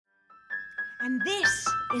And this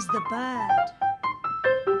is the bird.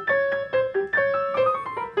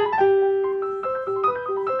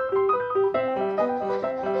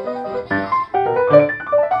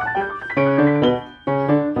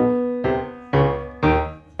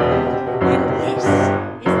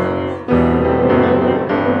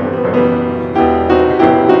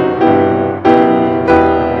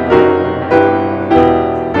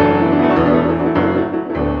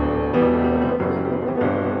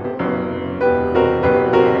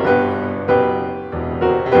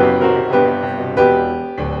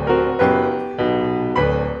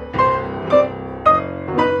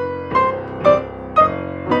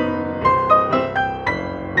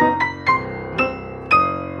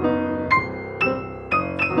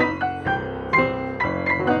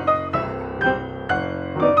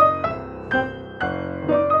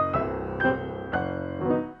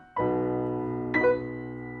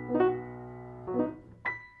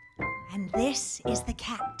 This is the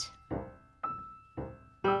cat.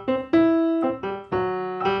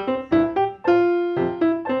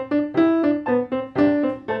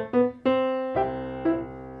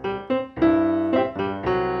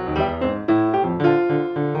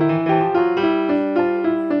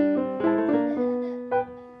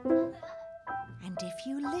 And if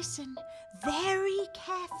you listen very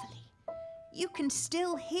carefully, you can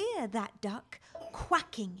still hear that duck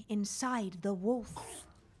quacking inside the wolf.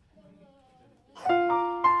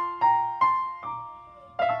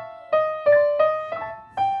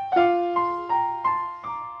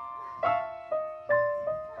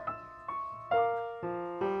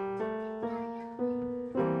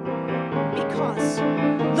 Because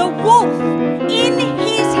the wolf, in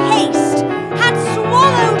his haste, had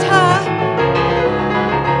swallowed her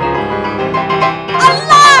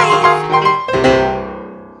alive!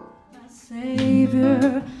 My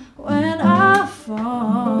Savior, when I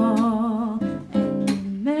fall, and you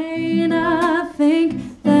may not think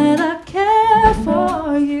that I care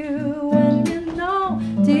for you, when you know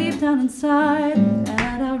deep down inside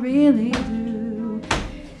that I really do.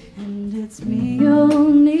 And it's me you'll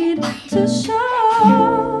need to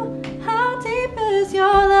show. How deep is your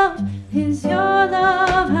love? Is your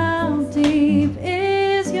love? How deep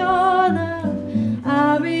is your love?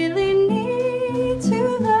 I really need to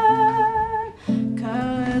learn,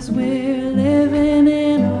 'cause we're living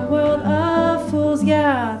in a world of fools,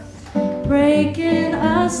 yeah, breaking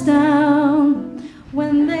us down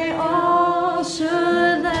when they all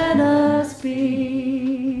should let us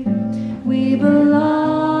be. We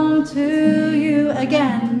belong to you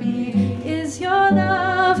again. Me is your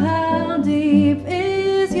love. How deep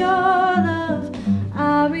is your love?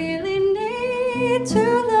 I really need to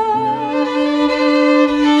learn.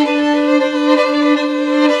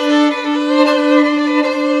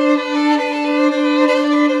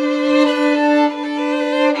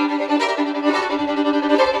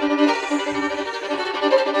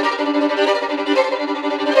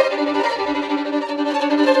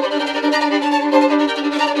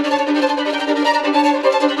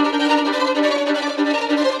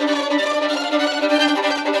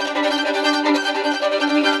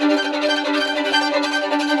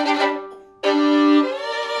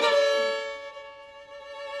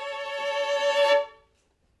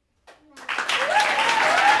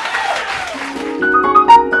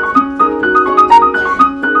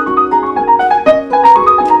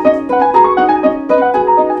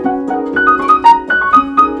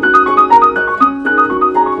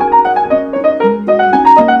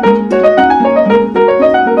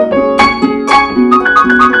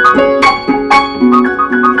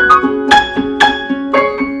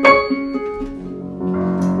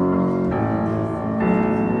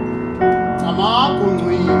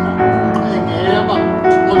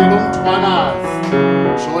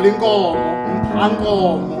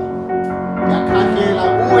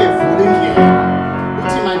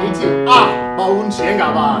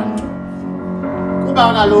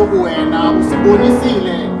 Kaloku wena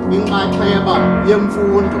usibonisile inxaxheba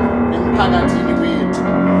yemfundo emphakathini wethu.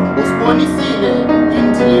 Usibonisile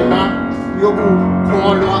indima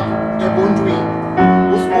yokukholwa ebuntwini.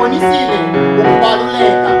 Usibonisile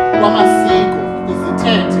ukubaluleka kwamasiko,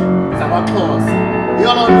 izithethe zamaXhosa.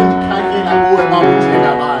 Yiyo loo nto ndikhankela kuwe ma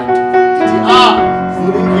unjengabantu. Ndithi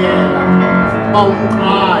Vulindlela,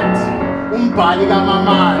 umqadi, umbhali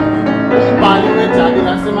kaMamani, umbhali wedabi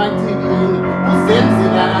lasemachibini,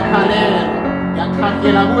 uzenzile akakhalelo.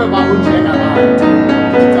 Ndiyakhankela kuwe ma unjengabantu.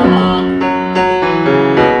 Nditamaka.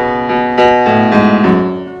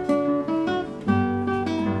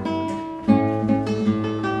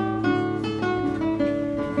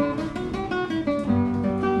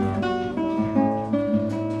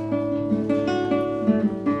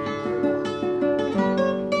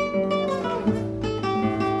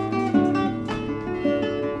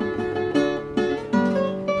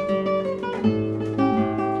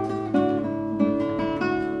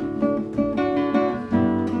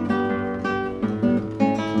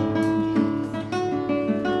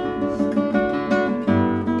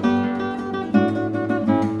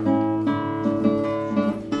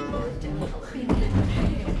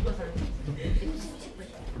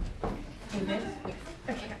 argument